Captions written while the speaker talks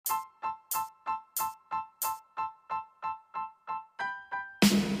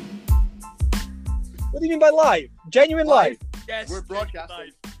What do you mean by live? Genuine live? Yes, We're broadcasting.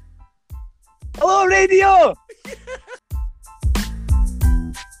 live. Hello, radio!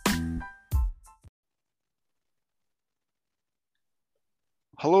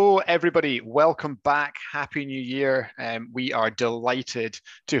 Hello, everybody. Welcome back. Happy New Year. We are delighted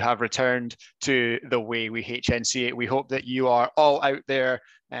to have returned to the way we HNC it. We hope that you are all out there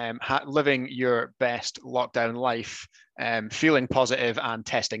living your best lockdown life, feeling positive and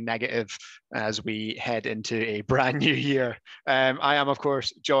testing negative as we head into a brand new year. I am, of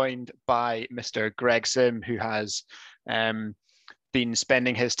course, joined by Mr. Greg Sim, who has been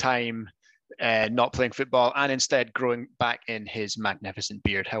spending his time not playing football and instead growing back in his magnificent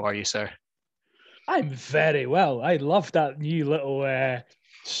beard. How are you, sir? I'm very well. I love that new little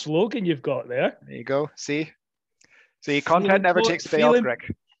slogan you've got there. There you go. See, content never takes the day off,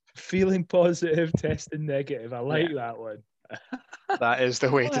 Greg. Feeling positive, testing negative. I like that one. That is the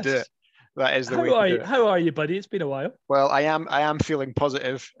way to do it. That is the way to do it. How are you, buddy? It's been a while. Well, I am feeling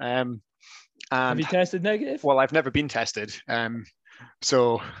positive. And have you tested negative? Well, I've never been tested.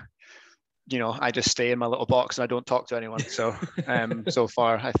 So I just stay in my little box and I don't talk to anyone. So, so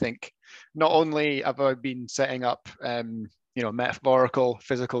far, I think not only have I been setting up, metaphorical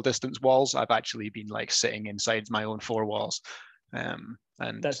physical distance walls, I've actually been like sitting inside my own four walls. And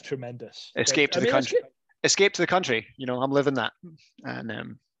that's tremendous. Escape to the country. Escape to the country. I'm living that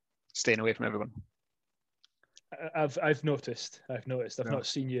and staying away from everyone. I've noticed. I've not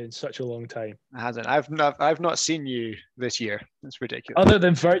seen you in such a long time. It hasn't. I've not seen you this year. That's ridiculous. Other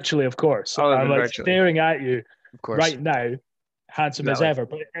than virtually, of course. I'm like staring at you right now, handsome as ever.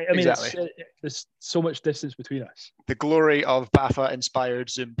 But I mean, there's so much distance between us. The glory of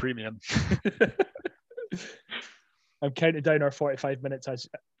BAFA-inspired Zoom Premium. I'm counting down our 45 minutes.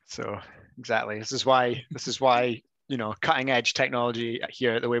 So exactly. This is why. Cutting edge technology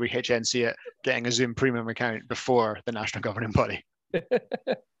here at the way we HNC it, getting a Zoom Premium account before the national governing body.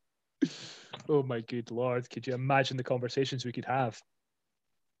 Oh my good Lord. Could you imagine the conversations we could have?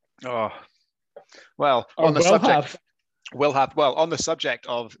 Oh, well, on the subject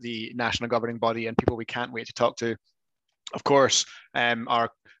of the national governing body and people we can't wait to talk to, of course,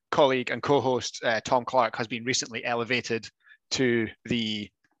 our colleague and co-host, Tom Clark, has been recently elevated to the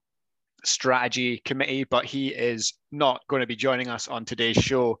strategy committee, but he is not going to be joining us on today's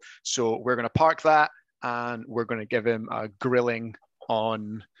show. So we're going to park that and we're going to give him a grilling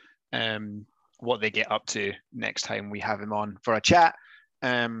on what they get up to next time we have him on for a chat.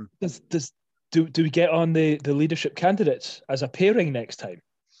 Do we get on the leadership candidates as a pairing next time?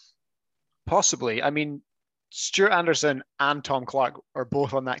 Possibly. I mean, Stuart Anderson and Tom Clark are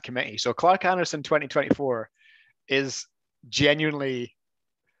both on that committee. So Clark Anderson 2024 is genuinely...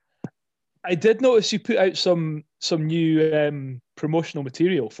 I did notice you put out some new promotional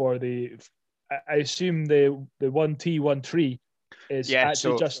material for I assume the 1T13 is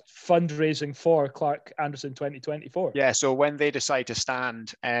just fundraising for Clark Anderson 2024. Yeah, so when they decide to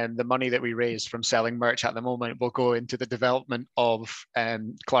stand, the money that we raise from selling merch at the moment will go into the development of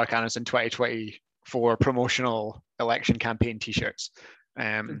Clark Anderson 2024 promotional election campaign T-shirts.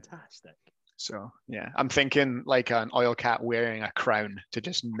 Fantastic. So, yeah, I'm thinking like an oil cat wearing a crown to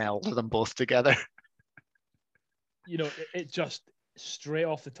just meld them both together. It just straight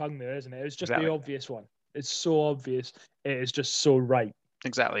off the tongue there, isn't it? It's just the obvious one. It's so obvious. It is just so right.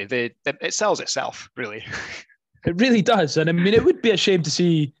 Exactly. It sells itself, really. It really does. And I mean, it would be a shame to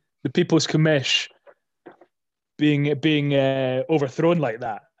see the People's Commish being overthrown like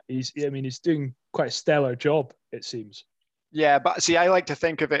that. He's doing quite a stellar job, it seems. Yeah, but see, I like to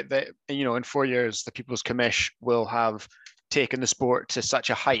think of it that, in 4 years, the People's Commish will have taken the sport to such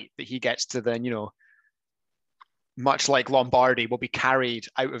a height that he gets to then, much like Lombardi, will be carried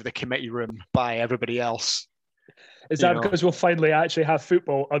out of the committee room by everybody else. Is that because we'll finally actually have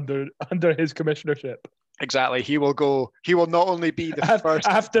football under his commissionership? Exactly. He will not only be the first...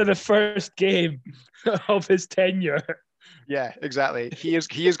 After the first game of his tenure. Yeah, exactly. He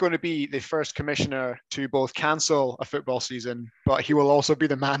is going to be the first commissioner to both cancel a football season, but he will also be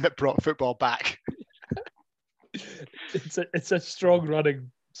the man that brought football back. It's a strong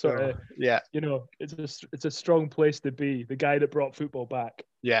running sort of. Yeah. It's a strong place to be. The guy that brought football back.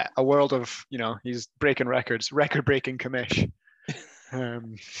 Yeah, a world of he's breaking records, record-breaking commish.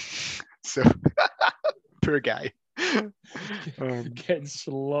 So poor guy. Getting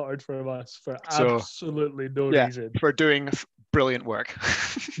slaughtered from us for absolutely no reason. For doing brilliant work.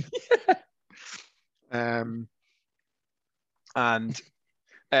 And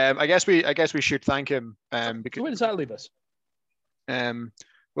I guess we should thank him. Because where does that leave us? Well,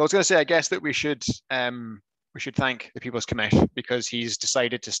 I was going to say, I guess that we should thank the People's Commish because he's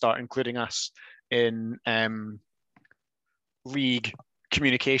decided to start including us in league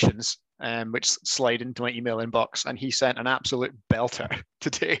communications, which slide into my email inbox, and he sent an absolute belter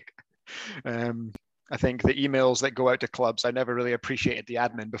today. I think the emails that go out to clubs, I never really appreciated the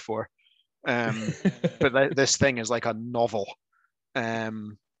admin before, but this thing is like a novel.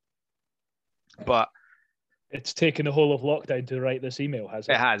 But it's taken the whole of lockdown to write this email, has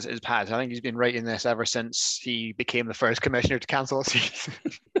it? It has. I think he's been writing this ever since he became the first commissioner to cancel a season.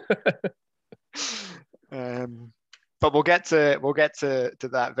 But we'll get to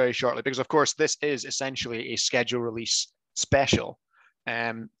that very shortly, because of course this is essentially a schedule release special,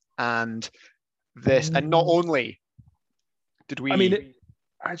 and not only did we. I mean,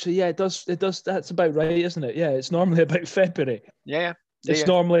 actually, yeah, it does. That's about right, isn't it? Yeah, it's normally about February. Yeah. It's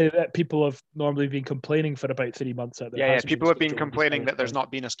normally that people have normally been complaining for about 3 months. People have been complaining that there's not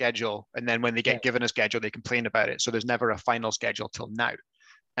been a schedule, and then when they get given a schedule, they complain about it. So there's never a final schedule till now.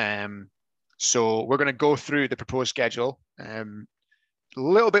 So we're going to go through the proposed schedule a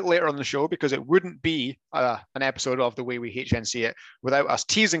little bit later on the show, because it wouldn't be an episode of The Way We HNC It without us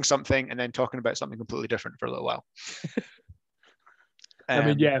teasing something and then talking about something completely different for a little while. I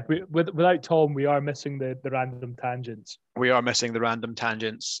mean, yeah, without Tom, we are missing the random tangents. We are missing the random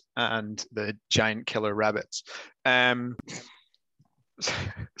tangents and the giant killer rabbits.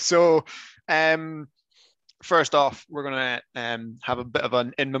 So, first off, we're going to have a bit of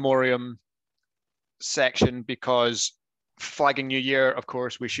an in memoriam section, because flagging New Year, of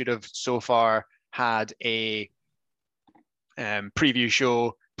course, we should have so far had a preview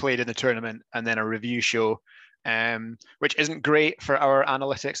show, played in the tournament, and then a review show. Which isn't great for our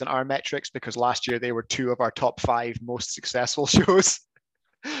analytics and our metrics, because last year they were 2 of our top 5 most successful shows.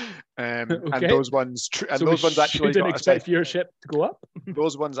 And those ones actually didn't expect viewership to go up.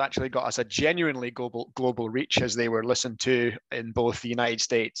 Those ones actually got us a genuinely global reach, as they were listened to in both the United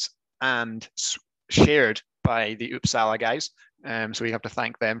States and shared by the Uppsala guys. So we have to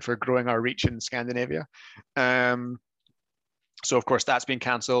thank them for growing our reach in Scandinavia. So, of course, that's been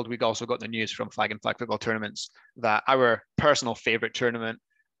cancelled. We've also got the news from Flag and Flag Football Tournaments that our personal favourite tournament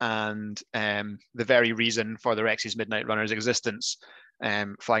and the very reason for the Rex's Midnight Runners' existence,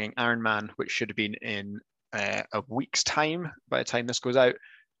 flagging Ironman, which should have been in a week's time by the time this goes out,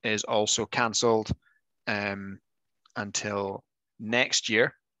 is also cancelled until next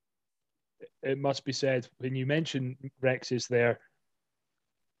year. It must be said, when you mention Rex's there,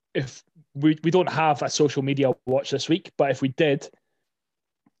 if we don't have a social media watch this week, but if we did,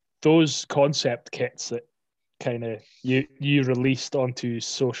 those concept kits that kind of you released onto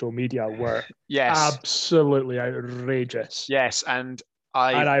social media were absolutely outrageous. Yes, and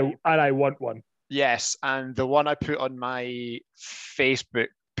I want one. Yes, and the one I put on my Facebook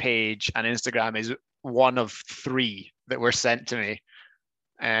page and Instagram is one of 3 that were sent to me.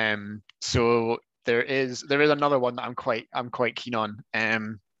 So there is another one that I'm quite keen on.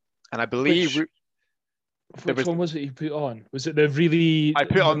 And I believe which one was it you put on? Was it the really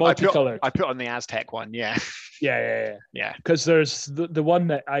multicolored? I put on the Aztec one, yeah. Yeah. Because there's the one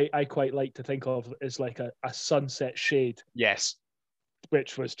that I quite like to think of is like a sunset shade. Yes.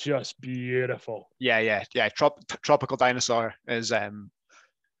 Which was just beautiful. Yeah. Tropical Dinosaur is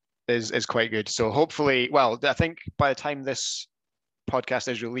quite good. So hopefully, well, I think by the time this podcast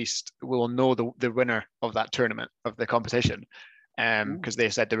is released, we will know the winner of that tournament, of the competition. Because they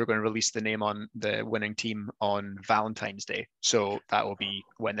said they were going to release the name on the winning team on Valentine's Day. So that will be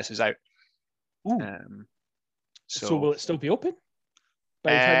when this is out. So will it still be open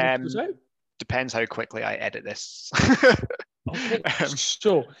by the time it goes out? Depends how quickly I edit this. Okay.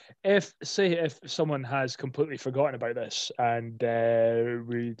 So if someone has completely forgotten about this and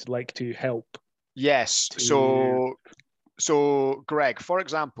we'd like to help. Yes. So Greg, for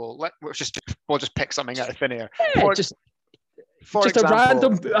example, we'll just pick something out of thin air. Yeah, For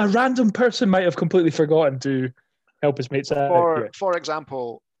example, a random person might have completely forgotten to help his mates out. For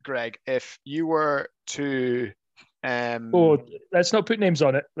example, Greg, if you were to let's not put names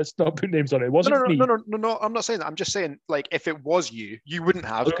on it. It wasn't me. No. I'm not saying that. I'm just saying, like, if it was you wouldn't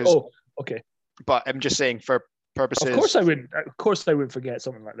have. Okay. But I'm just saying, for purposes. Of course I wouldn't. Of course I wouldn't forget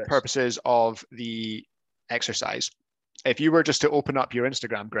something like this. Purposes of the exercise. If you were just to open up your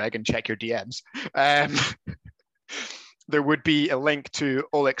Instagram, Greg, and check your DMs, there would be a link to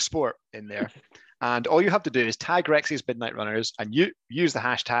Oleg Sport in there. And all you have to do is tag Rex's Midnight Runners and you use the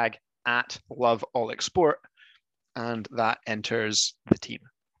hashtag @LoveOlegSport, and that enters the team.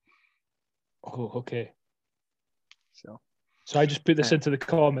 Oh, okay. So I just put this into the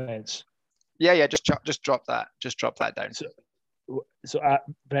comments. Yeah. Just drop that. Just drop that down. So at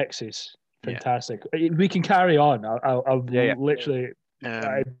Rex's, fantastic. Yeah. We can carry on. I'll literally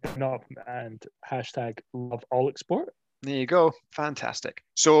Not and hashtag love all export. There you go. Fantastic.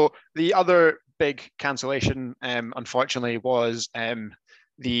 So the other big cancellation, unfortunately, was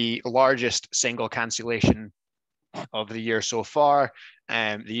the largest single cancellation of the year so far.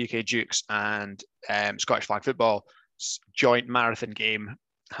 The UK Dukes and Scottish Flag Football joint marathon game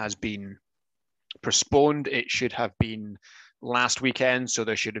has been postponed. It should have been last weekend, so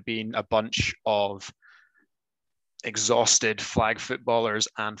there should have been a bunch of exhausted flag footballers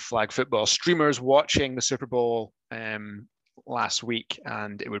and flag football streamers watching the Super Bowl last week,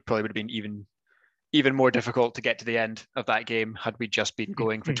 and it would have been even more difficult to get to the end of that game had we just been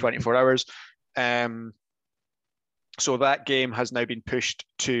going for 24 hours. So that game has now been pushed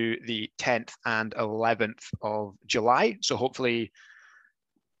to the 10th and 11th of July. So hopefully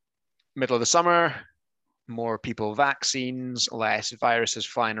middle of the summer, more people vaccines, less viruses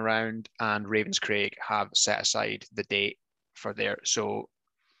flying around, and Ravenscraig have set aside the date for there. So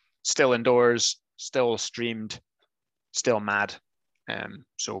still indoors, still streamed, still mad.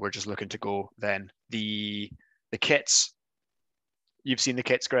 So we're just looking to go then. The kits, you've seen the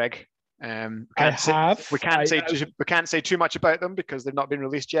kits, Greg. We can't say too much about them because they've not been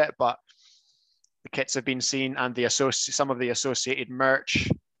released yet, but the kits have been seen, and some of the associated merch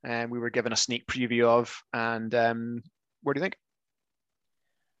we were given a sneak preview of. And what do you think?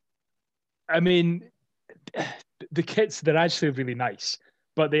 I mean, the kits, they're actually really nice,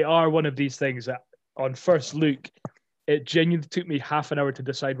 but they are one of these things that on first look, it genuinely took me half an hour to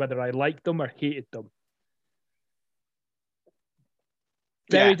decide whether I liked them or hated them.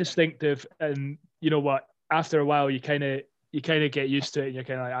 Very distinctive, and you know what? After a while, you kind of get used to it, and you're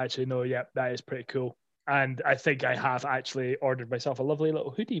kind of like, actually, no, yeah, that is pretty cool. And I think I have actually ordered myself a lovely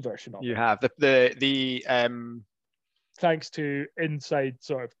little hoodie version of it. You have the thanks to inside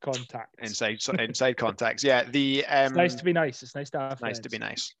sort of contacts. Inside contacts. Yeah, it's nice to be nice. It's nice to have friends. Nice to be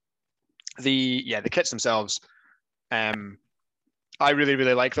nice. The kits themselves, I really,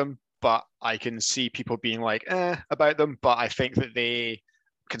 really like them, but I can see people being like, about them. But I think that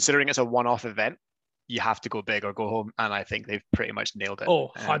considering it's a one-off event, you have to go big or go home, and I think they've pretty much nailed it.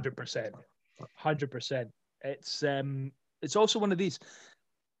 Oh, 100%. 100%. It's also one of these.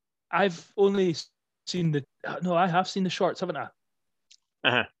 I've only seen I have seen the shorts, haven't I?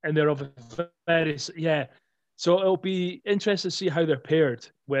 Uh-huh. And they're of a very, So it'll be interesting to see how they're paired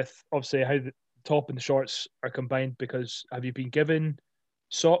with, obviously, how the top and the shorts are combined, because have you been given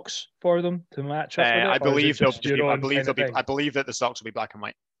socks for them to match up with it? I believe I believe that the socks will be black and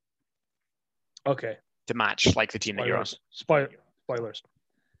white. Okay. To match like the team that you're on. Spoilers.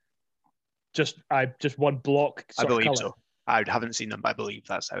 Just one block. I believe so. I haven't seen them, but I believe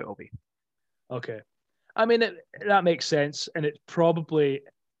that's how it will be. Okay. I mean, that makes sense, and it probably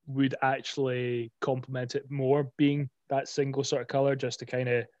would actually complement it more being that single sort of color, just to kind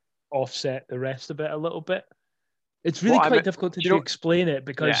of offset the rest of it a little bit. It's really quite difficult to explain it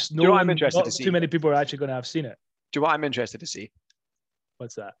because not too many people are actually going to have seen it. Do you know what I'm interested to see?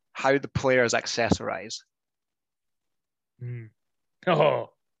 What's that? How the players accessorize. Oh,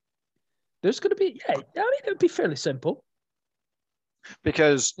 there's going to be, I mean, it would be fairly simple.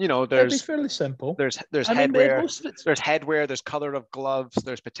 Because it'd be fairly simple. There's headwear, there's headwear, there's color of gloves,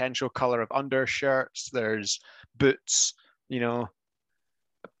 there's potential color of undershirts, there's boots.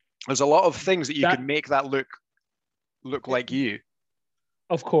 There's a lot of things that you can make that look like you.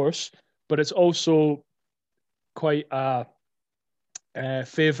 Of course, but it's also quite a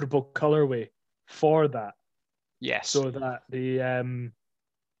favorable colorway for that. Yes. So that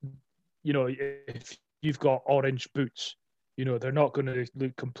if you've got orange boots, they're not going to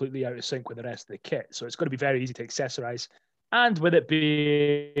look completely out of sync with the rest of the kit. So it's going to be very easy to accessorize. And with it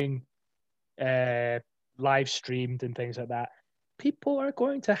being live streamed and things like that, people are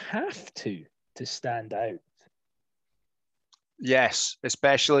going to have to stand out. Yes,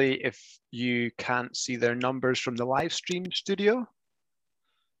 especially if you can't see their numbers from the live stream studio.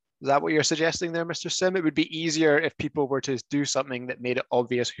 Is that what you're suggesting there, Mr. Sim? It would be easier if people were to do something that made it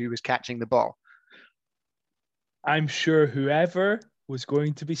obvious who was catching the ball. I'm sure whoever was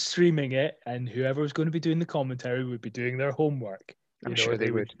going to be streaming it and whoever was going to be doing the commentary would be doing their homework. I'm sure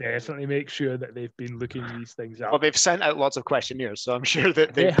they would definitely make sure that they've been looking these things up. Well, they've sent out lots of questionnaires, so I'm sure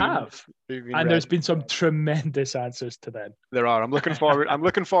that they have. And there's been some tremendous answers to them. There are. I'm looking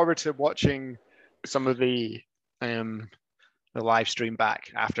forward to watching some of the live stream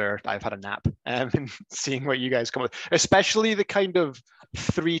back after I've had a nap and seeing what you guys come with, especially the kind of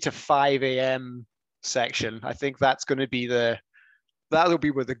 3 to 5 a.m. section. I think that's going to be that'll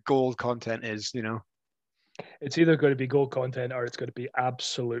be where the gold content is. It's either going to be gold content or it's going to be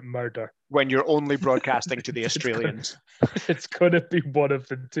absolute murder. When you're only broadcasting to the Australians. It's going to be one of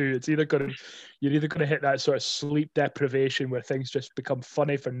the two. You're either going to hit that sort of sleep deprivation where things just become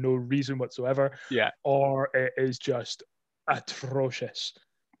funny for no reason whatsoever. Yeah. Or it is just atrocious.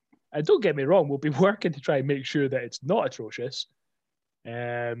 And don't get me wrong, we'll be working to try and make sure that it's not atrocious.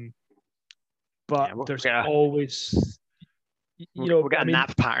 But there's always, we'll get a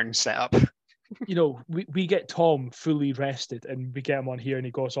nap pattern set up. We get Tom fully rested and we get him on here and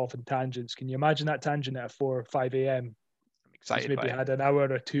he goes off in tangents. Can you imagine that tangent at 4 or 5 a.m.? I'm excited. He's maybe had an hour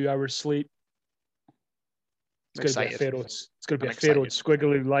or 2 hours sleep. It's going to be a Pharaoh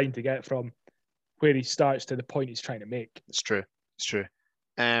squiggly line to get from where he starts to the point he's trying to make. It's true.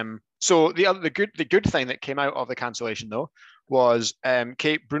 So the good thing that came out of the cancellation though was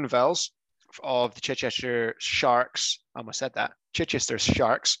Kate Brunvels of the Chichester Sharks. I almost said that. Chichester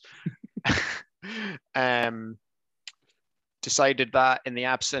Sharks. Decided that in the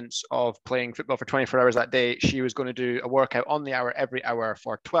absence of playing football for 24 hours that day, she was going to do a workout on the hour every hour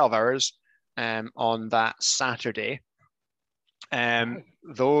for 12 hours on that Saturday.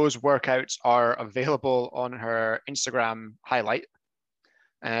 Those workouts are available on her Instagram highlight.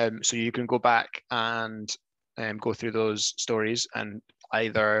 So you can go back and go through those stories and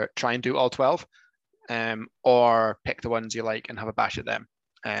either try and do all 12 or pick the ones you like and have a bash at them.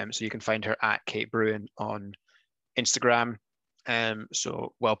 So you can find her at Kate Bruin on Instagram.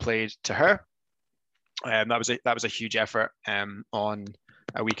 So well played to her. That was a huge effort on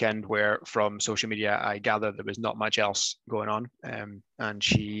a weekend where from social media I gather there was not much else going on, and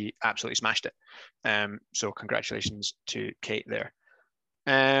she absolutely smashed it. So congratulations to Kate there.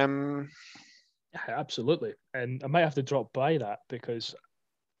 Yeah, absolutely. And I might have to drop by that because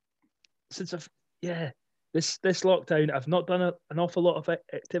since this lockdown, I've not done an awful lot of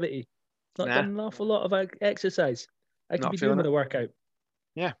activity. Done an awful lot of exercise. I could be doing with a workout.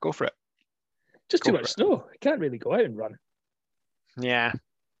 Yeah, go for it. Just too much snow. I can't really go out and run. Yeah.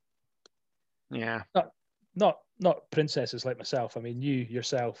 Not princesses like myself. I mean, you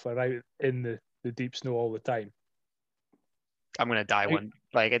yourself are out in the deep snow all the time. I'm gonna die one.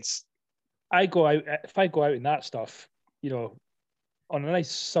 I go out if I go out in that stuff. On a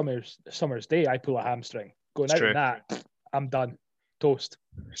nice summer's day, I pull a hamstring. Going out in that, I'm done. Toast.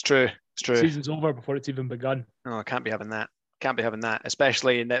 It's true. Season's over before it's even begun. No, I can't be having that.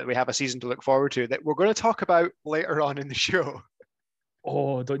 Especially in that we have a season to look forward to that we're going to talk about later on in the show.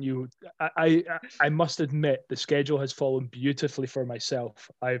 Oh, don't you? I must admit the schedule has fallen beautifully for myself.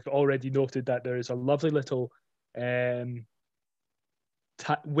 I've already noted that there is a lovely little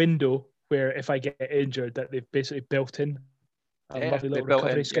window where if I get injured, that they've basically built in a lovely little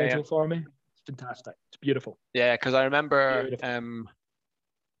recovery schedule for me. It's fantastic. It's beautiful. Yeah, because I remember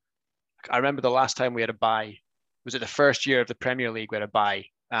the last time we had a bye. Was it the first year of the Premier League we had a bye?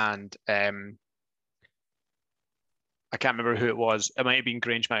 And I can't remember who it was. It might have been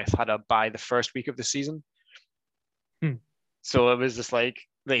Grangemouth had a bye the first week of the season. So it was just like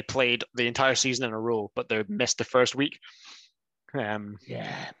they played the entire season in a row, but they missed the first week. Which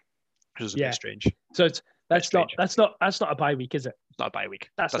was a bit strange. So that's not a bye week, is it? It's not a bye week.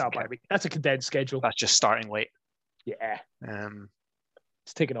 That's not a bye week. That's a condensed schedule. That's just starting late. Yeah.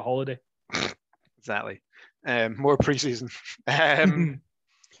 It's taking a holiday. Exactly. More preseason.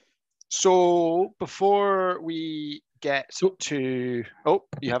 So before we get to,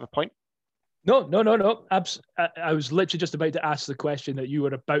 you have a point? No. I was literally just about to ask the question that you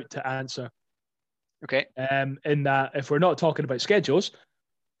were about to answer. Okay. In that, if we're not talking about schedules,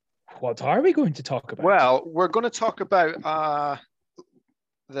 what are we going to talk about? Well, we're going to talk about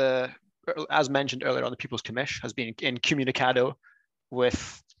as mentioned earlier on, the People's Commish has been incommunicado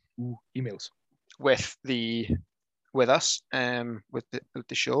with emails with us with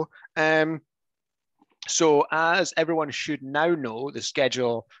the show. So as everyone should now know, the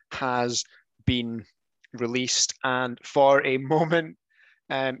schedule has been released, and for a moment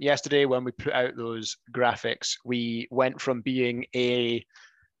yesterday when we put out those graphics, we went from being a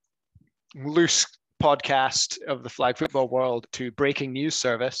loose podcast of the flag football world to breaking news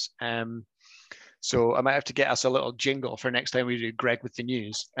service. So I might have to get us a little jingle for next time we do Greg with the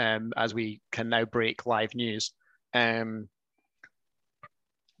news, as we can now break live news. Was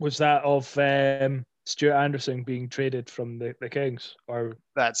that of Stuart Anderson being traded from the Kings, or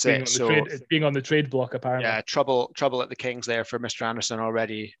that's it? Being on the trade block, apparently. Yeah, trouble at the Kings there for Mr. Anderson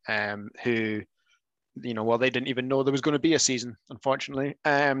already. Who, they didn't even know there was going to be a season, unfortunately.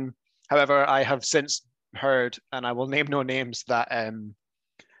 However, I have since heard, and I will name no names, that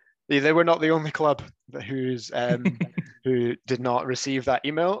they were not the only club who did not receive that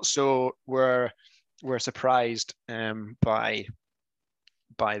email. So we're were surprised by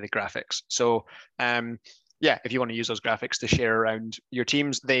the graphics. So if you want to use those graphics to share around your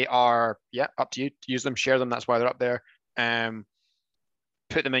teams, they are up to you to use them, share them. That's why they're up there.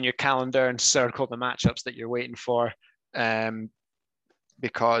 Put them in your calendar and circle the matchups that you're waiting for,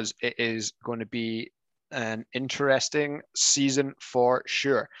 because it is going to be an interesting season for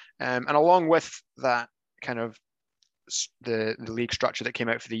sure. And along with that kind of the league structure that came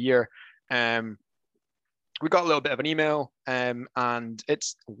out for the year, we got a little bit of an email, and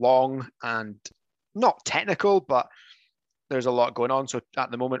it's long and not technical, but there's a lot going on. So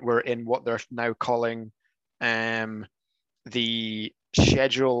at the moment, we're in what they're now calling the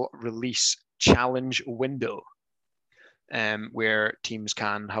schedule release challenge window, where teams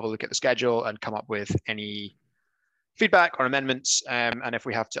can have a look at the schedule and come up with any feedback or amendments. And if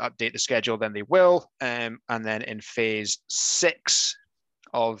we have to update the schedule, then they will. And then in phase 6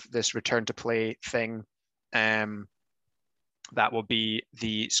 of this return to play thing, that will be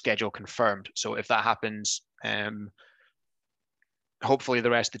the schedule confirmed. So if that happens, hopefully the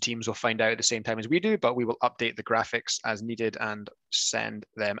rest of the teams will find out at the same time as we do, but we will update the graphics as needed and send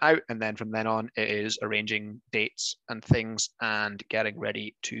them out. And then from then on, it is arranging dates and things and getting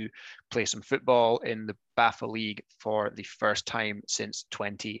ready to play some football in the BAFA League for the first time since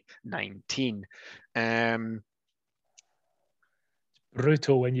 2019.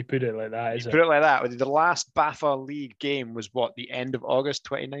 Brutal when you put it like that, isn't it? Put it like that. The last BAFA League game was what, the end of August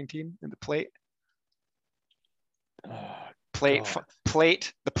 2019 in the Plate? The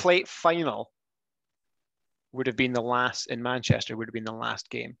Plate final would have been the last in Manchester, would have been the last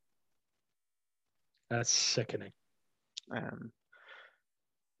game. That's sickening. There's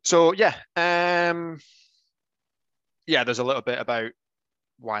a little bit about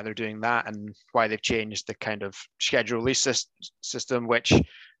why they're doing that and why they've changed the kind of schedule release system, which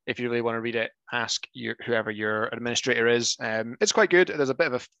if you really want to read it, ask whoever your administrator is. It's quite good. There's a bit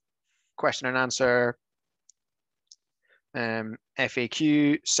of a question and answer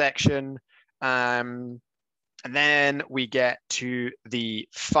FAQ section. And then we get to the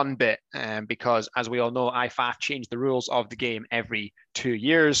fun bit, because as we all know, IFAF changed the rules of the game every 2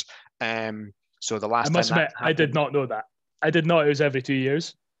 years. So the last I must admit, I did not know that. I did not. It was every 2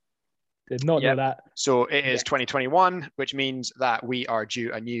 years. Did not know that. So it is 2021, which means that we are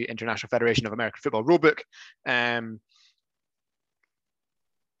due a new International Federation of American Football rulebook.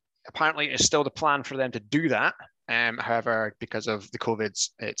 Apparently, it's still the plan for them to do that. However, because of the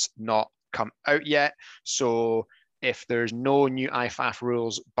COVIDs, it's not come out yet. So if there's no new IFAF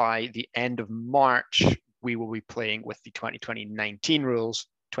rules by the end of March, we will be playing with the 2019 rules,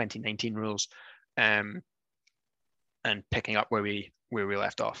 and picking up where we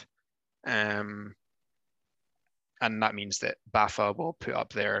left off. And that means that BAFA will put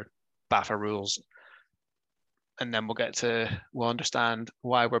up their BAFA rules, and then we'll understand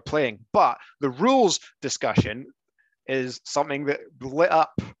why we're playing. But the rules discussion is something that lit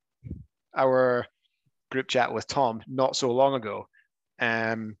up our group chat with Tom not so long ago.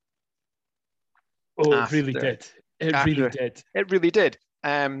 It really did. It really did.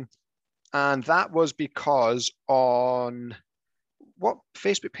 And that was because on what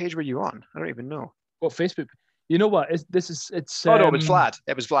Facebook page were you on? I don't even know. What Facebook? You know what? It's it was Vlad.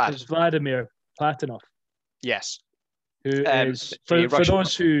 It was Vlad. It was Vladimir Platonov. Yes. Who is for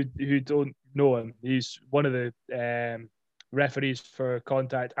those who don't know him, he's one of the referees for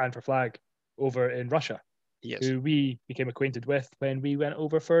Contact and for Flag over in Russia. Yes. Who we became acquainted with when we went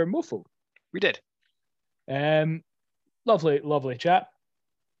over for MoFo. We did. Lovely chap.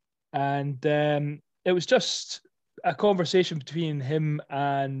 And it was just a conversation between him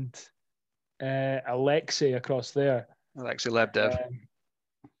and Alexei across there. Alexei Lebdev.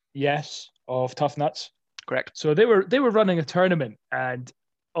 Yes, of Tough Nuts. Correct. So they were running a tournament, and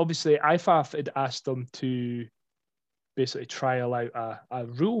obviously IFAF had asked them to basically trial out a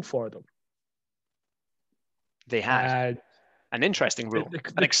rule for them. They had an interesting rule,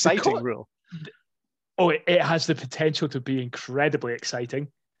 an exciting rule. It has the potential to be incredibly exciting.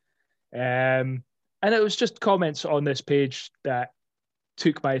 And it was just comments on this page that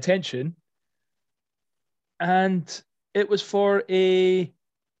took my attention. And it was for I'm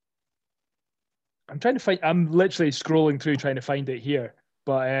literally scrolling through trying to find it here.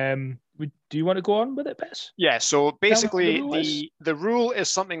 But do you want to go on with it, Bess? Yeah, so basically the rule is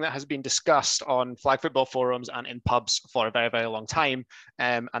something that has been discussed on flag football forums and in pubs for a very, very long time.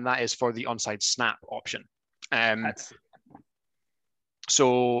 And that is for the onside snap option.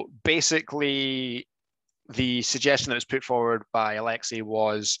 So basically, the suggestion that was put forward by Alexei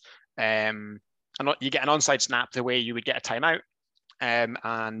was you get an onside snap the way you would get a timeout,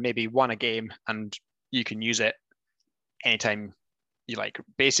 and maybe won a game and you can use it anytime you like.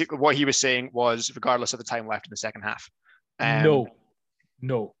 Basically, what he was saying was regardless of the time left in the second half. No.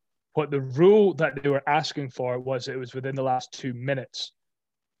 What the rule that they were asking for was it was within the last 2 minutes.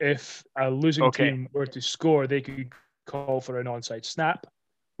 If a losing team were to score, they could call for an onside snap,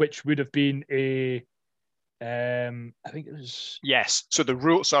 which would have been I think it was. Yes. So the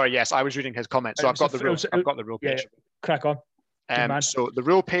rule. Sorry. Yes, I was reading his comment. So I've got the rule. I've got the rule page. Yeah, crack on. So the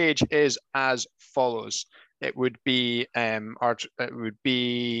rule page is as follows. It would be when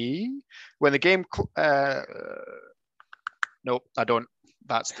the game. Nope, I don't.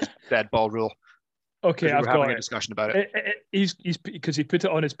 That's the dead ball rule. Okay, I've got a discussion about it. He's because he put it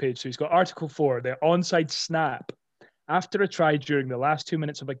on his page. So he's got Article 4, the onside snap after a try during the last 2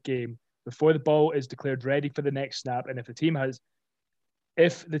 minutes of a game before the ball is declared ready for the next snap, and if the team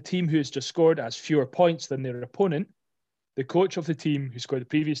who has just scored has fewer points than their opponent, the coach of the team who scored the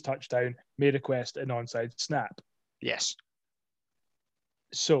previous touchdown may request an onside snap. Yes.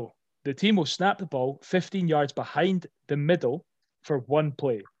 So the team will snap the ball 15 yards behind the middle for one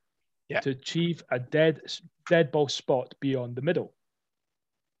play to achieve a dead ball spot beyond the middle.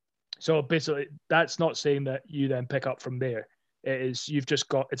 So basically, that's not saying that you then pick up from there. It's a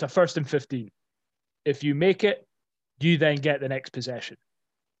 1st and 15. If you make it, you then get the next possession.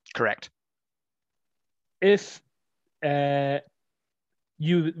 Correct. If you'll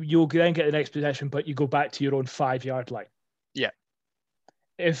then get the next possession, but you go back to your own 5-yard line. Yeah.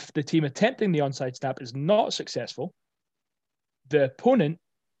 If the team attempting the onside snap is not successful, the opponent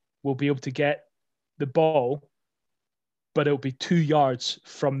will be able to get the ball, but it'll be 2 yards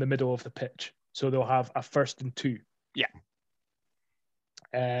from the middle of the pitch. So they'll have a 1st and 2. Yeah.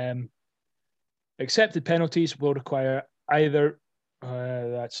 Accepted penalties will require either.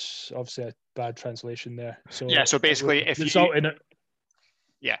 That's obviously a bad translation there. So yeah. So basically, if result in it,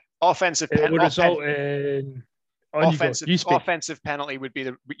 offensive it would result in offensive penalty would be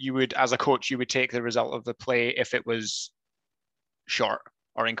you would, as a coach, you would take the result of the play if it was short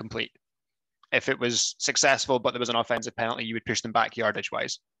or incomplete. If it was successful but there was an offensive penalty, you would push them back yardage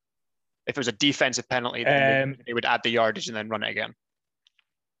wise. If it was a defensive penalty, then they would add the yardage and then run it again.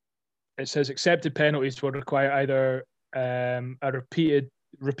 It says accepted penalties will require either a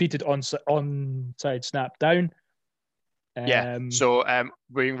repeated onside snap down. So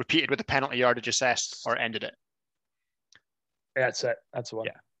being repeated with the penalty yardage assessed or ended it. That's it. That's the one.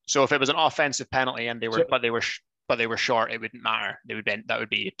 Yeah. So if it was an offensive penalty and they were short, it wouldn't matter. That would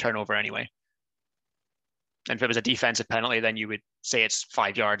be turnover anyway. And if it was a defensive penalty, then you would say it's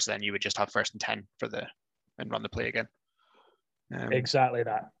 5 yards. Then you would just have 1st and 10 and run the play again. Exactly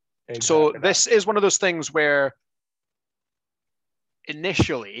that. This is one of those things where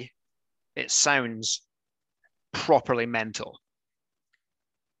initially it sounds properly mental,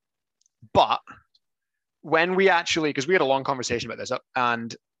 but when we actually, because we had a long conversation about this,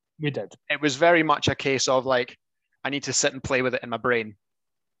 and we did, it was very much a case of like, I need to sit and play with it in my brain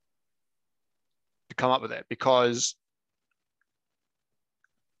to come up with it, because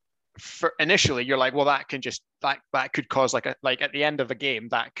initially you're like, well, that could cause like at the end of a game,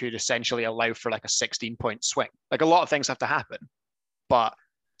 that could essentially allow for like a 16-point swing. Like a lot of things have to happen, but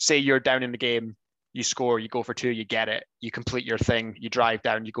say you're down in the game, you score, you go for 2, you get it, you complete your thing, you drive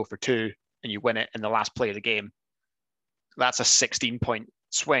down, you go for 2, and you win it in the last play of the game. That's a 16-point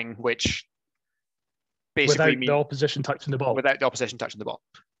swing, which basically without the opposition touching the ball. Without the opposition touching the ball.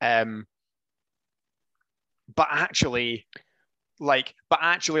 But actually,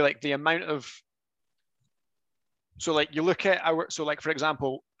 the amount of, so like you look at for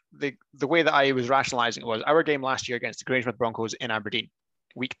example, the way that I was rationalizing it was our game last year against the Grangemouth Broncos in Aberdeen,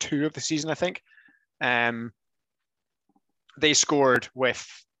 week 2 of the season, I think. They scored with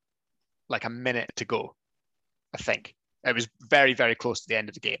like a minute to go, I think. It was very, very close to the end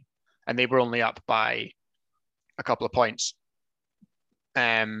of the game, and they were only up by a couple of points.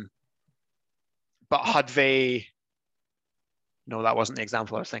 But had they... No, that wasn't the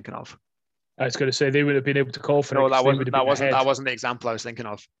example I was thinking of. I was going to say they would have been able to call for it. No, that wasn't the example I was thinking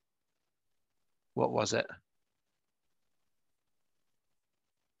of. What was it?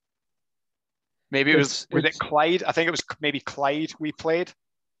 Maybe was it Clyde? I think it was maybe Clyde we played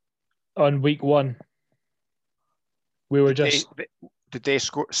on week 1. We were just. Did they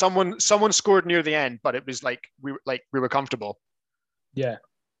score? Someone scored near the end, but it was like we were comfortable. Yeah.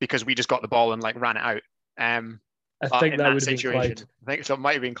 Because we just got the ball and like ran it out. I think that would have been Clyde. I think so. It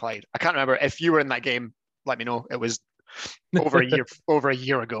might have been Clyde. I can't remember. If you were in that game, let me know. It was over a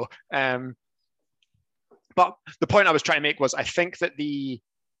year ago. But the point I was trying to make was, I think that the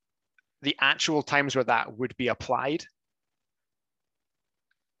actual times where that would be applied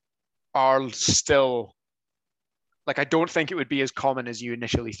are still, like, I don't think it would be as common as you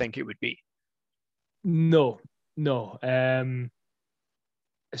initially think it would be. No.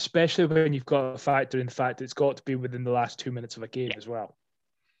 Especially when you've got to factor in the fact that it's got to be within the last 2 minutes of a game as well.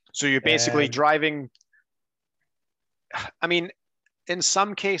 So you're basically driving. I mean, in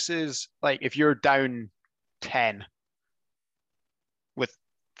some cases, like if you're down 10 with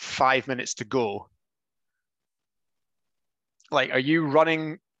 5 minutes to go, like, are you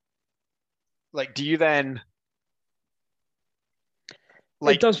running? Like, do you then?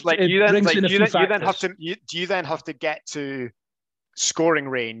 Like, it does. Like, it you then, brings like, in a you few then, you then have factors. to. Do you then have to get to scoring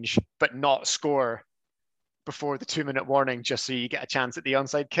range, but not score before the 2 minute warning, just so you get a chance at the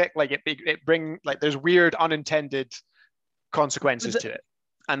onside kick? Like, it bring, like, there's weird unintended consequences to it,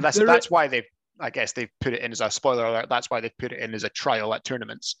 and that's why they've put it in as a spoiler alert. That's why they've put it in as a trial at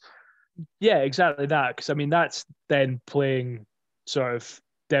tournaments. Yeah, exactly that. Because I mean, that's then playing sort of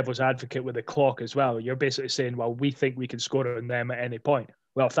devil's advocate with the clock as well. You're basically saying, well, we think we can score on them at any point.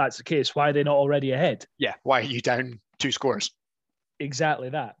 Well, if that's the case, why are they not already ahead? Yeah, why are you down 2 scores? Exactly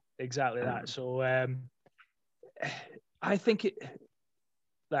that. So I think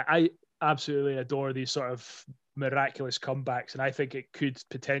I absolutely adore these sort of miraculous comebacks, and I think it could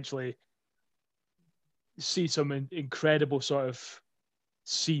potentially see some incredible sort of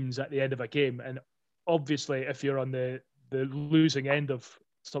scenes at the end of a game. And obviously, if you're on the losing end of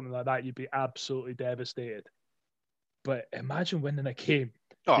something like that, you'd be absolutely devastated. But imagine winning a game,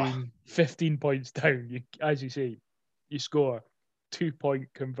 being 15 points down. You, as you say, you score 2-point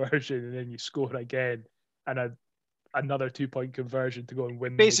conversion, and then you score again, and another 2-point conversion to go and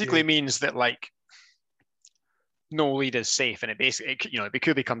win. Basically means that, like, no lead is safe, and it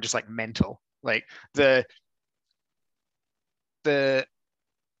could become just like mental. Like the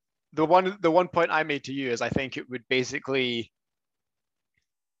one point I made to you is, I think it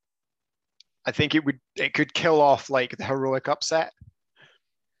could kill off, like, the heroic upset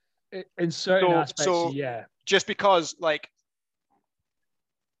in certain aspects. Yeah, just because, like,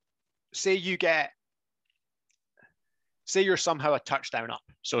 say you're somehow a touchdown up.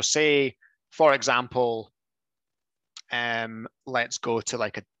 So say, for example, let's go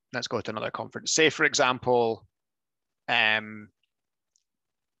to another conference. Say, for example, the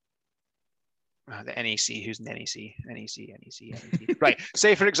NEC. Who's in the NEC? NEC. Right.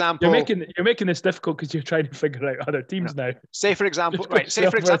 Say, for example, you're making this difficult because you're trying to figure out other teams now. Say, for example, right. Say,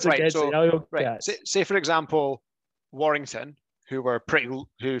 for example, Warrington, who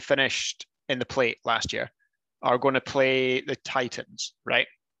finished in the plate last year, are going to play the Titans, right?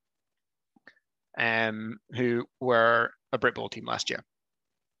 Who were a Brit Bowl team last year.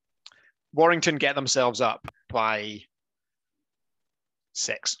 Warrington get themselves up by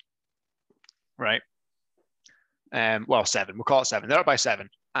 6, right? 7. We'll call it 7. They're up by 7,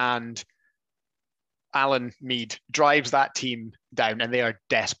 and Alan Mead drives that team down, and they are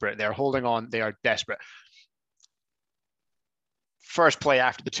desperate. They're holding on. They are desperate. First play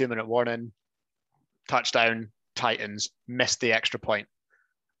after the 2-minute warning, touchdown, Titans, missed the extra point.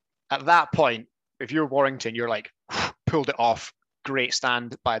 At that point, if you're Warrington, you're like, pulled it off. Great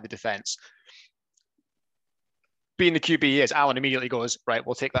stand by the defense. Being the QB he is, Alan immediately goes, right,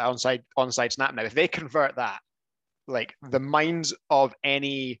 we'll take that onside snap now. If they convert that, like, the minds of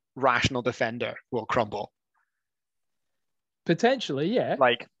any rational defender will crumble. Potentially, yeah.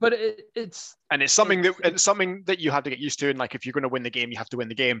 Like, but it's something that you have to get used to. And, like, if you're going to win the game, you have to win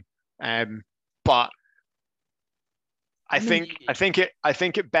the game. But I think it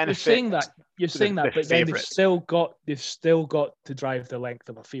benefits. You're saying that, but then they've still got to drive the length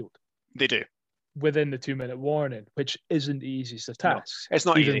of a field. They do, within the 2-minute warning, which isn't the easiest of tasks. No, it's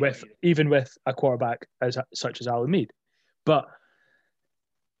not even with a quarterback such as Alan Mead. But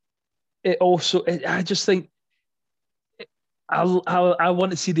I just think I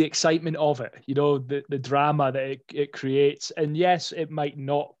want to see the excitement of it. You know, the drama that it creates. And yes, it might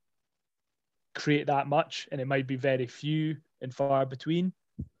not create that much, and it might be very few and far between.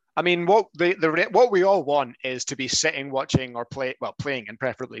 I mean, what we all want is to be sitting watching or playing, and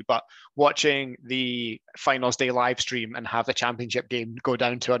preferably, but watching the finals day live stream and have the championship game go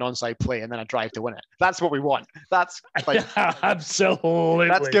down to an onside play and then a drive to win it. That's what we want. That's like absolutely.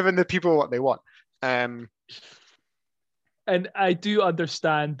 That's giving the people what they want. And I do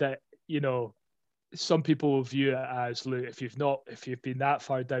understand that, you know, some people will view it as, look, if you've been that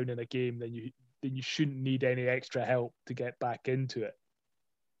far down in a game, then you shouldn't need any extra help to get back into it.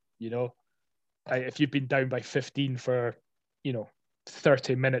 You know, if you've been down by 15 for,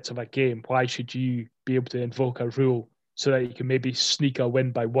 30 minutes of a game, why should you be able to invoke a rule so that you can maybe sneak a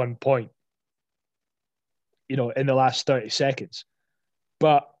win by 1 point, in the last 30 seconds?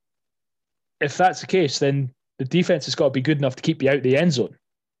 But if that's the case, then the defense has got to be good enough to keep you out of the end zone.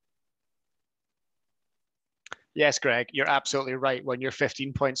 Yes, Greg, you're absolutely right. When you're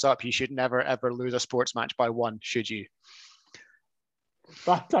 15 points up, you should never, ever lose a sports match by 1, should you?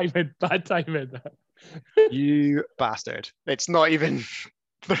 Bad timing, bad timing. You bastard. It's not even...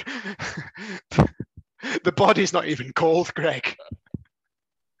 The body's not even cold, Greg.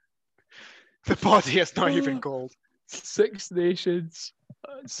 The body is not even cold. Six Nations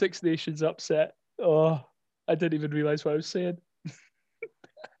upset. Oh, I didn't even realize what I was saying.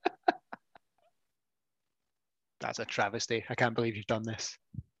 That's a travesty. I can't believe you've done this.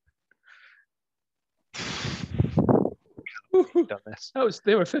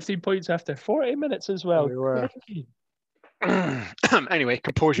 They were 15 points after 40 minutes as well. They were. Anyway,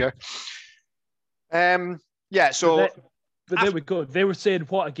 composure. Yeah, so but there we go. They were saying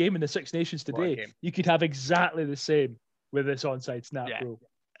what a game in the Six Nations today. You could have exactly the same with this onside snap rule.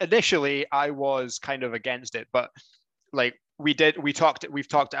 Initially, I was kind of against it, but like we've talked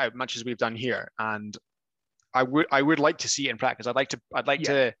it out much as we've done here, and I would like to see it in practice. I'd like to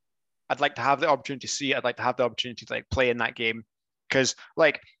have the opportunity to see it. I'd like to have the opportunity to like play in that game, because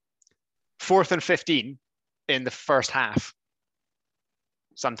like 4th and 15 in the first half,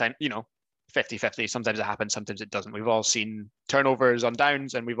 sometimes 50-50. Sometimes it happens, sometimes it doesn't. We've all seen turnovers on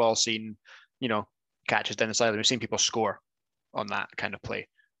downs, and we've all seen catches down the sideline. We've seen people score on that kind of play.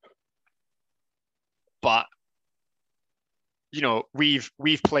 But we've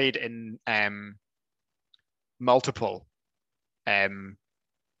played in multiple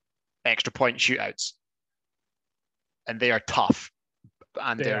extra point shootouts, and they are tough,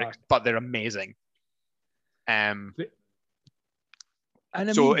 and they're amazing.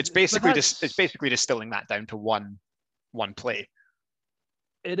 It's basically distilling that down to one play.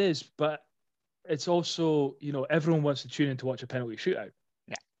 It is, but it's also everyone wants to tune in to watch a penalty shootout.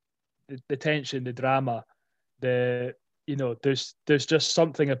 Yeah, the tension, the drama, there's just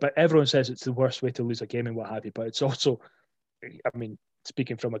something about. Everyone says it's the worst way to lose a game and what have you, but it's also, I mean,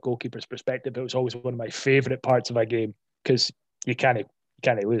 speaking from a goalkeeper's perspective, it was always one of my favorite parts of a game because you can't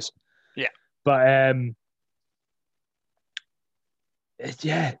lose. Yeah, but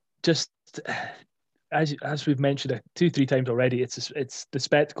just as we've mentioned 2-3 times already, it's the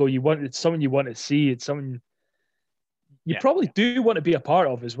spectacle you want. It's something you want to see. It's something you probably do want to be a part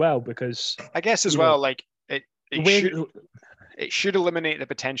of as well, because I guess as well, like it should eliminate the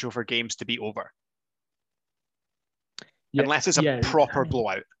potential for games to be over, unless it's a proper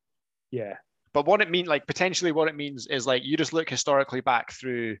blowout. Yeah. But what it means is like you just look historically back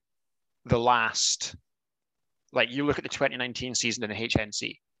through the last. Like you look at the 2019 season in the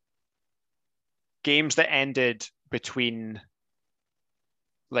HNC, games that ended between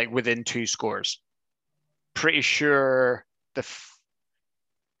within 2 scores. Pretty sure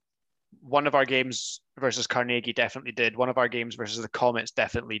one of our games versus Carnegie definitely did. One of our games versus the Comets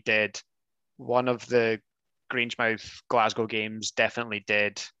definitely did. One of the Grangemouth Glasgow games definitely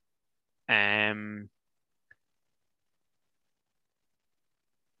did. Some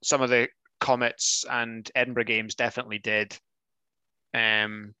of the Comets and Edinburgh games definitely did.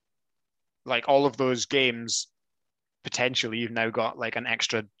 Like all of those games, potentially you've now got like an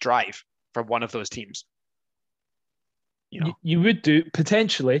extra drive for one of those teams. You would do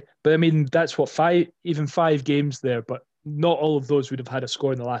potentially, but I mean that's what 5 games there, but not all of those would have had a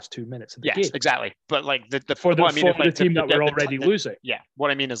score in the last 2 minutes of the game. Yes, exactly. But like the team that were already losing. Yeah,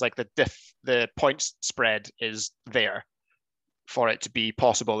 what I mean is like the points spread is there for it to be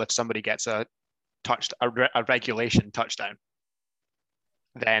possible. If somebody gets a regulation touchdown,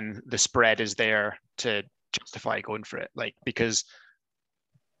 then the spread is there to justify going for it, like because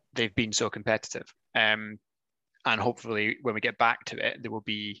they've been so competitive. And hopefully when we get back to it, there will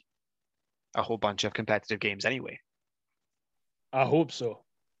be a whole bunch of competitive games anyway. I hope so.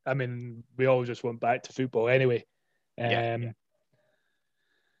 I mean, we all just went back to football anyway. But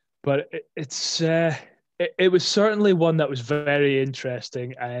it was certainly one that was very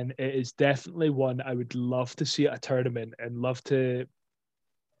interesting, and it is definitely one I would love to see at a tournament and love to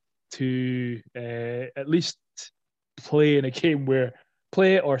at least play in a game where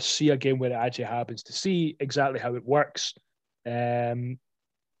or see a game where it actually happens, to see exactly how it works.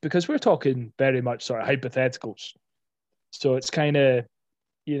 Because we're talking very much sort of hypotheticals. So it's kind of,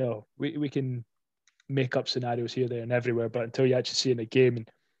 we can make up scenarios here, there, and everywhere, but until you actually see in a game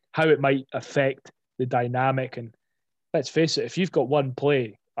and how it might affect the dynamic. And let's face it, if you've got one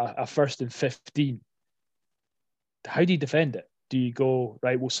play, a 1st and 15, how do you defend it? Do you go,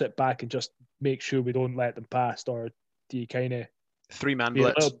 right, we'll sit back and just make sure we don't let them pass, or do you kind of 3-man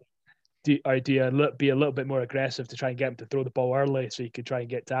blitz? Do you be a little bit more aggressive to try and get them to throw the ball early so you can try and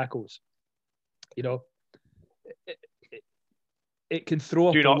get tackles? You know, it can throw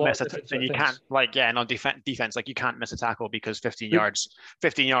up Do a not lot miss of it, different and you things. can't on defense, like you can't miss a tackle because 15 But-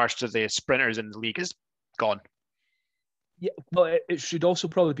 yards to the sprinters in the league is gone. Yeah, well, it should also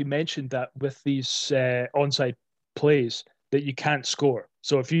probably be mentioned that with these onside plays that you can't score.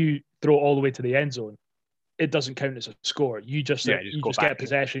 So if you throw it all the way to the end zone, it doesn't count as a score. You just get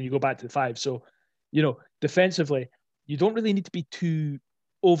possession, you go back to the 5. So, defensively, you don't really need to be too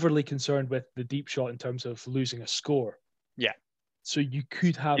overly concerned with the deep shot in terms of losing a score. Yeah. So you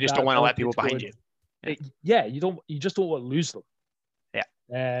could have. You just don't want to let people behind you. Yeah, you just don't want to lose them.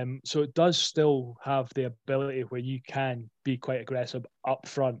 Yeah. So it does still have the ability where you can be quite aggressive up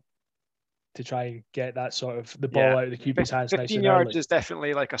front to try and get that sort of the ball out of the QB's hands. 15 yards is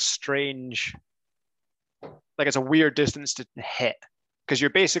definitely like a strange, like it's a weird distance to hit because you're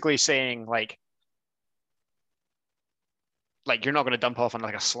basically saying like you're not going to dump off on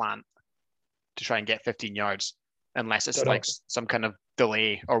like a slant to try and get 15 yards unless it's like some kind of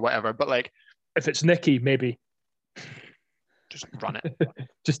delay or whatever. But like if it's Nicky, maybe just run it.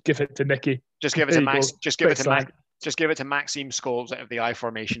 Just give it to Nicky. Just give it to Max. Just give it to Max. Just give it to Maxime Scholes out of the I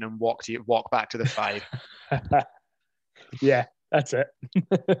formation and walk back to the 5. Yeah, that's it.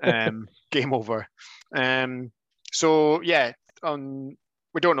 Game over. So yeah,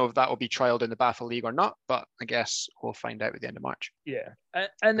 we don't know if that will be trialed in the BAFA League or not, but I guess we'll find out at the end of March. Yeah,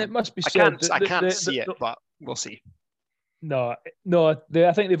 and it must be said. I can't see it, but we'll see. No.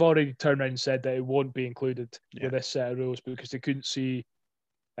 I think they've already turned around and said that it won't be included with this set of rules because they couldn't see.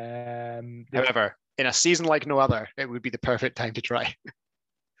 However, in a season like no other, it would be the perfect time to try.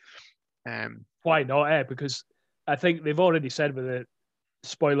 Why not? Because I think they've already said with the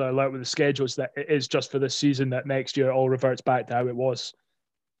spoiler alert with the schedules that it is just for this season, that next year it all reverts back to how it was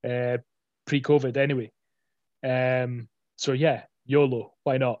pre-COVID anyway. So yeah, YOLO.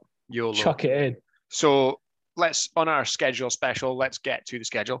 Why not? YOLO. Chuck it in. So on our schedule special, let's get to the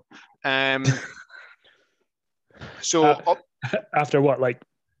schedule. So after what, like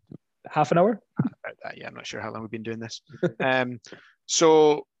half an hour? Yeah, I'm not sure how long we've been doing this.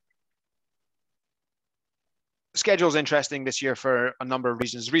 So schedule's interesting this year for a number of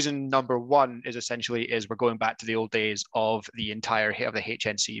reasons. Reason number one is we're going back to the old days of the entire of the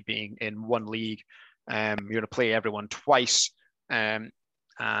HNC being in one league. You're going to play everyone twice, and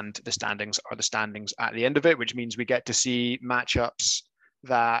the standings are the standings at the end of it, which means we get to see matchups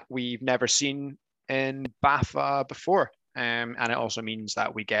that we've never seen in BAFA before. And it also means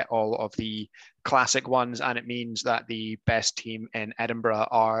that we get all of the classic ones, and it means that the best team in Edinburgh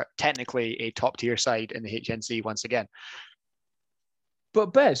are technically a top tier side in the HNC once again.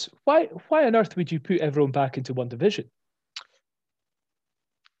 But Bez, why on earth would you put everyone back into one division?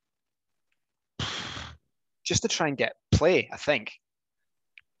 Just to try and get play, I think.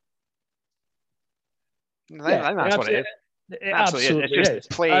 Yeah, that's what it is. It absolutely is. It's just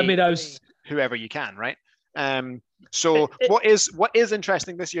play. I mean, whoever you can, right? So what is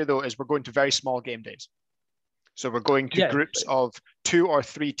interesting this year though is we're going to very small game days. So we're going to groups of 2 or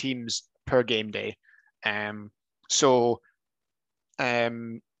 3 teams per game day. And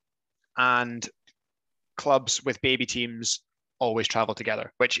clubs with baby teams always travel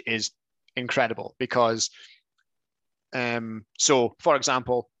together, which is incredible because so for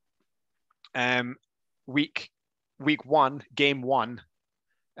example, week 1, game 1,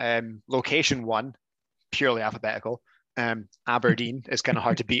 location 1, purely alphabetical. Aberdeen is kind of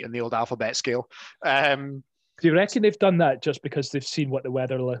hard to beat in the old alphabet scale. Do you reckon they've done that just because they've seen what the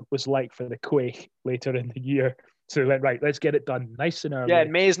weather was like for the quake later in the year? So they went, right, let's get it done nice and early. Yeah,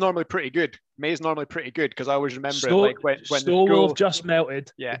 May is normally pretty good because I always remember snow, it like when snow will have just melted.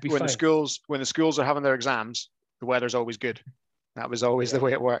 Yeah, when the schools are having their exams, the weather's always good. That was always the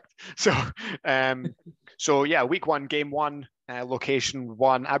way it worked. So yeah, week 1, game 1, location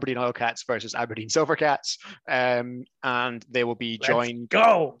 1, Aberdeen Oilcats versus Aberdeen Silvercats, and they will be joined.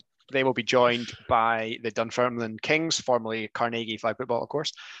 They will be joined by the Dunfermline Kings, formerly Carnegie Flag Football, of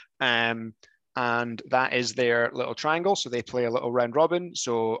course, and that is their little triangle. So they play a little round robin.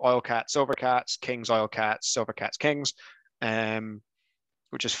 So Oilcats, Silvercats, Kings, Oilcats, Silvercats, Kings,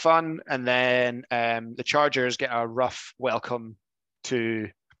 which is fun. And then the Chargers get a rough welcome to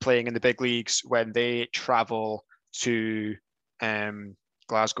playing in the big leagues when they travel to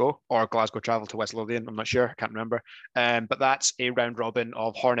Glasgow, or Glasgow travel to West Lothian. I'm not sure, I can't remember. But that's a round robin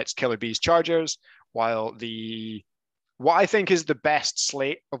of Hornets, Killer Bees, Chargers, while what I think is the best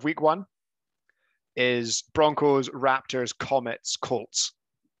slate of week 1 is Broncos, Raptors, Comets, Colts.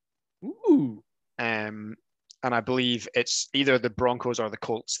 Ooh. And I believe it's either the Broncos or the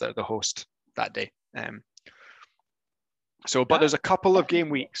Colts that are the host that day. But there's a couple of game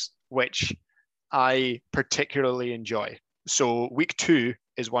weeks which I particularly enjoy. So week 2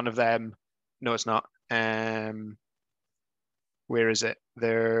 is one of them. No, it's not. Where is it?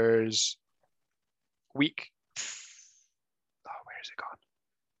 There's week. Oh, where is it gone?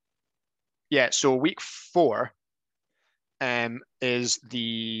 Yeah, so week 4 is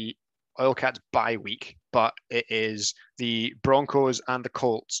the Oilcats bye week, but it is the Broncos and the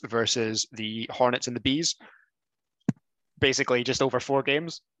Colts versus the Hornets and the Bees. Basically, just over 4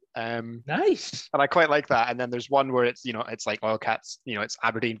 games. Nice. And I quite like that. And then there's one where it's, it's like Oilcats, it's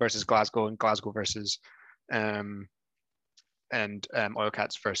Aberdeen versus Glasgow and Glasgow versus Oilcats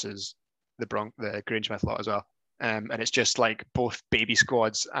versus the Grangemouth lot as well. And it's just like both baby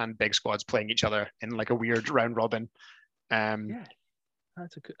squads and big squads playing each other in like a weird round robin. Yeah,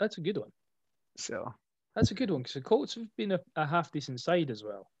 that's a good one. So that's a good one because the Colts have been a half decent side as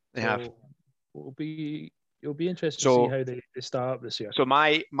well. They have. It'll be interesting to see how they start up this year. So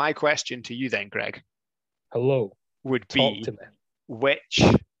my question to you then, Greg. Hello. Would Talk be to me. Which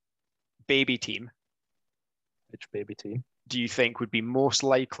baby team do you think would be most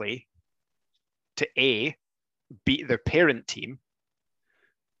likely to A, beat their parent team,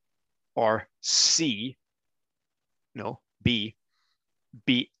 or B,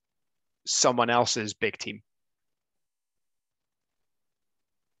 beat someone else's big team?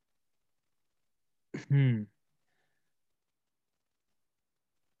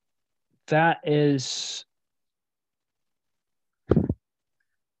 That is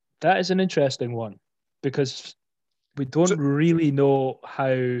an interesting one because we don't really know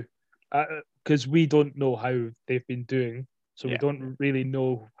how, because we don't know how they've been doing. So we don't really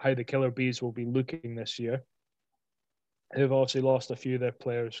know how the Killer Bees will be looking this year. They've obviously lost a few of their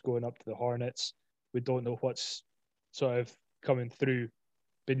players going up to the Hornets. We don't know what's sort of coming through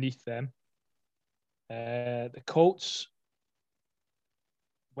beneath them. The Colts,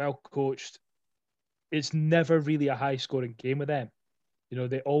 well coached. It's never really a high scoring game with them.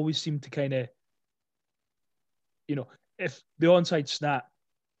 They always seem to kind of, if the onside snap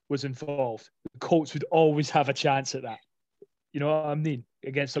was involved, the Colts would always have a chance at that. You know what I mean?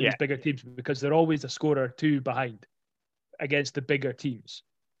 Against some of these bigger teams, because they're always a score or two behind against the bigger teams.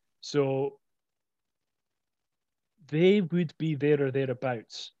 So they would be there or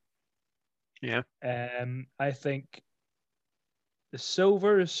thereabouts. Yeah. I think the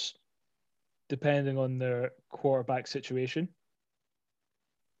Silvers, depending on their quarterback situation,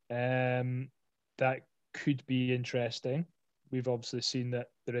 that could be interesting. We've obviously seen that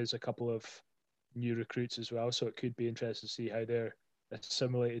there is a couple of new recruits as well, so it could be interesting to see how they're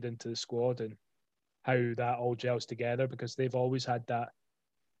assimilated into the squad and how that all gels together, because they've always had that.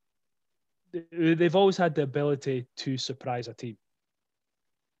 They've always had the ability to surprise a team.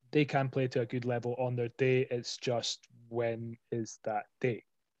 They can play to a good level on their day. It's just, when is that day?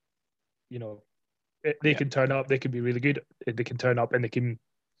 They can turn up. They can be really good. They can turn up and they can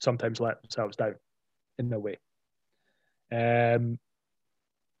sometimes let themselves down in a way.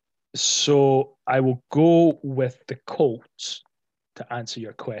 So I will go with the Colts to answer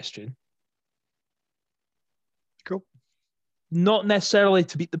your question. Cool. Not necessarily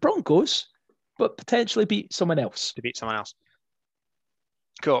to beat the Broncos, but potentially beat someone else. To beat someone else.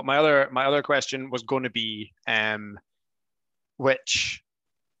 Cool. My other question was going to be which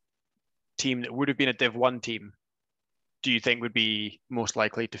team that would have been a Div 1 team do you think would be most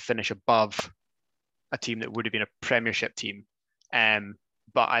likely to finish above a team that would have been a Premiership team?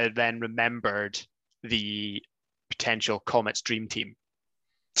 But I then remembered the potential Comets Dream Team.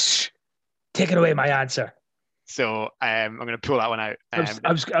 Take it away, my answer. So I'm going to pull that one out.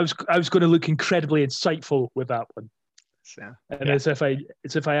 I was going to look incredibly insightful with that one. So, and as if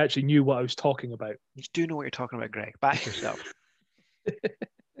I actually knew what I was talking about. You do know what you're talking about, Greg. Back yourself.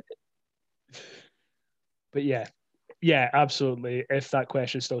 But yeah, absolutely. If that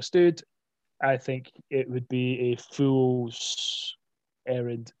question still stood, I think it would be a fool's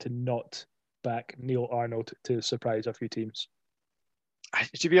errand to not back Neil Arnold to surprise a few teams.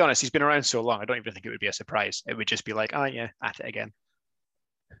 To be honest, he's been around so long, I don't even think it would be a surprise. It would just be like, at it again.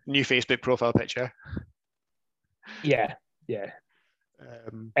 New Facebook profile picture. Yeah.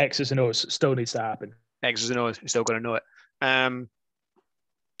 X's and O's still needs to happen. X's and O's, still going to know it.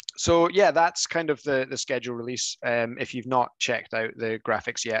 So yeah, that's kind of the schedule release. If you've not checked out the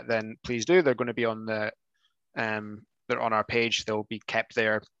graphics yet, then please do. They're going to be on they're on our page. They'll be kept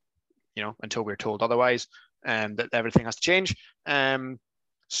there, until we're told otherwise, that everything has to change.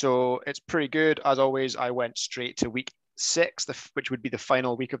 So it's pretty good. As always, I went straight to week 6, which would be the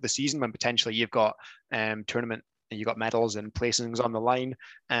final week of the season, when potentially you've got tournament, and you've got medals and placings on the line.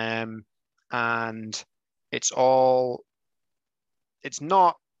 And it's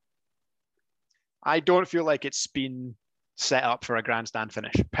not I don't feel like it's been set up for a grandstand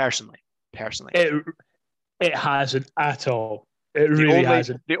finish, personally. It hasn't at all. It really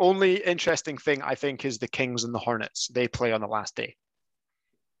hasn't. The only interesting thing, I think, is the Kings and the Hornets. They play on the last day.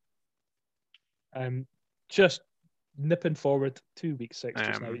 Just nipping forward 2 weeks, 6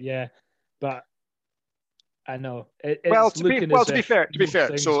 just now. Yeah, but I know. To be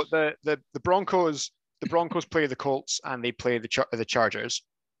fair, so the Broncos play the Colts and they play the Chargers.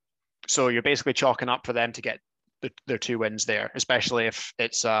 So you're basically chalking up for them to get their 2 wins there, especially if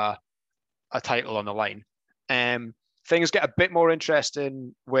it's a title on the line. Things get a bit more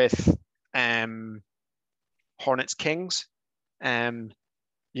interesting with Hornets Kings.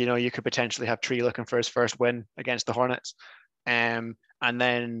 You could potentially have Tree looking for his first win against the Hornets. And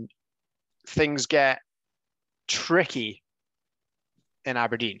then things get tricky in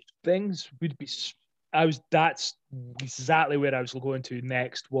Aberdeen. Things would be... That's exactly where I was going to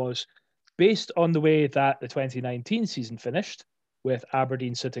next, was based on the way that the 2019 season finished, with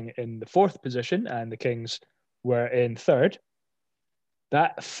Aberdeen sitting in the 4th position and the Kings were in 3rd.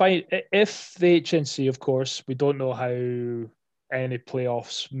 If the HNC, of course, we don't know how any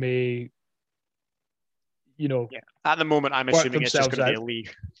playoffs may, At the moment, I'm assuming it's just going to be a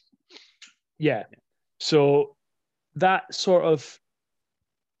league. Yeah. So that sort of,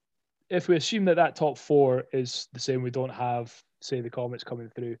 if we assume that top 4 is the same, we don't have, say, the Comets coming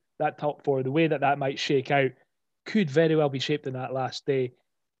through, that top 4, the way that might shake out could very well be shaped in that last day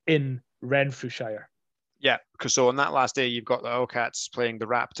in Renfrewshire. Yeah, because so on that last day, you've got the Owlcats playing the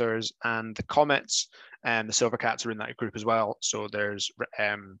Raptors and the Comets, and the Silvercats are in that group as well. So there's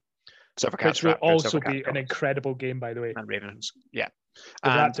Silvercats, which will Raptors, also Silvercats, be an incredible game, by the way. And Ravens, yeah. The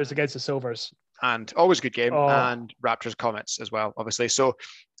Raptors against the Silvers. And always a good game, and Raptors Comets as well, obviously. So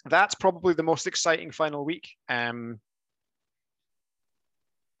that's probably the most exciting final week. The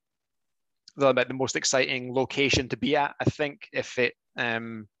most exciting location to be at, I think, if it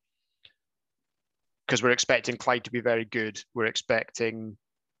because we're expecting Clyde to be very good. We're expecting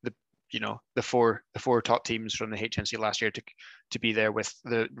the four top teams from the HNC last year to be there with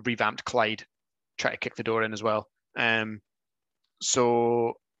the revamped Clyde, try to kick the door in as well.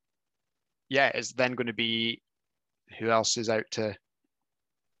 So yeah, it's then going to be who else is out to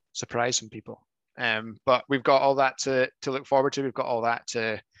surprise some people. But we've got all that to look forward to. We've got all that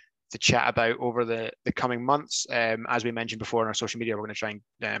to chat about over the coming months. As we mentioned before on our social media, we're going to try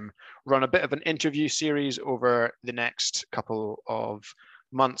and run a bit of an interview series over the next couple of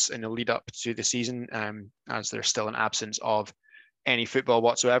months in the lead up to the season, as there's still an absence of any football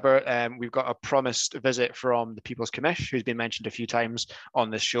whatsoever. We've got a promised visit from the People's Commish, who's been mentioned a few times on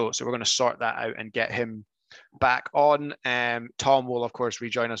this show. So we're going to sort that out and get him back on. Tom will, of course,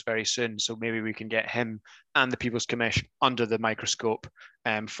 rejoin us very soon. So maybe we can get him and the People's Commish under the microscope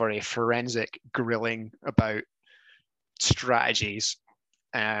for a forensic grilling about strategies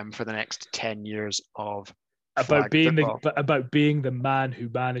for the next 10 years of about being the man who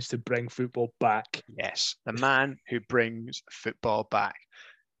managed to bring football back. Yes, the man who brings football back,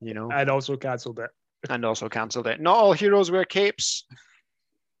 and also cancelled it. Not all heroes wear capes,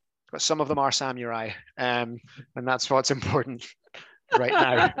 but some of them are samurai, and that's what's important right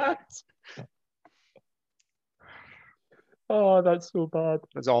now. Oh, that's so bad.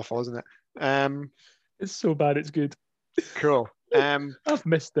 That's awful, isn't it? It's so bad, it's good. Cool. I've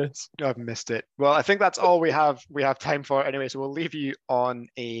missed this. I've missed it. Well, I think that's all we have time for anyway, so we'll leave you on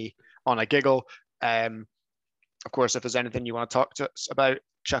a giggle. Of course, if there's anything you want to talk to us about,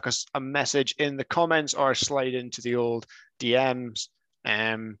 chuck us a message in the comments or slide into the old DMs.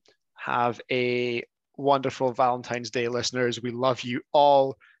 Have a wonderful Valentine's Day, listeners. We love you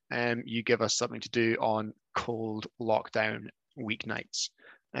all. You give us something to do on cold lockdown weeknights.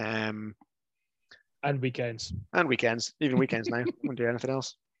 And weekends. Even weekends now. Won't do anything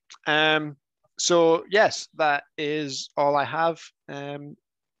else. So yes, that is all I have.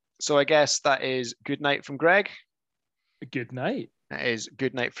 So I guess that is good night from Greg. Good night. That is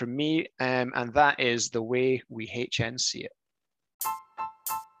good night from me. And that is the way we HNC it.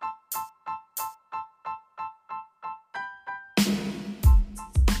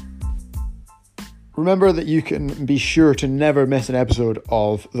 Remember that you can be sure to never miss an episode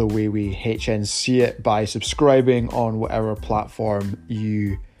of The Way We HNC It by subscribing on whatever platform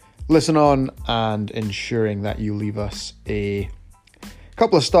you listen on and ensuring that you leave us a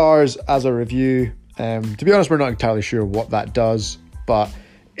couple of stars as a review. To be honest, we're not entirely sure what that does, but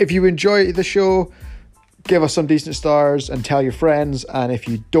if you enjoy the show, give us some decent stars and tell your friends. And if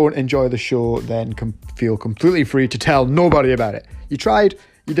you don't enjoy the show, then feel completely free to tell nobody about it. You tried,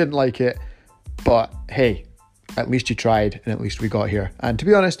 you didn't like it, but hey, at least you tried and at least we got here. And to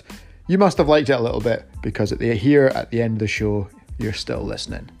be honest, you must have liked it a little bit, because at the end of the show, you're still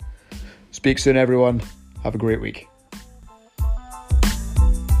listening. Speak soon, everyone. Have a great week.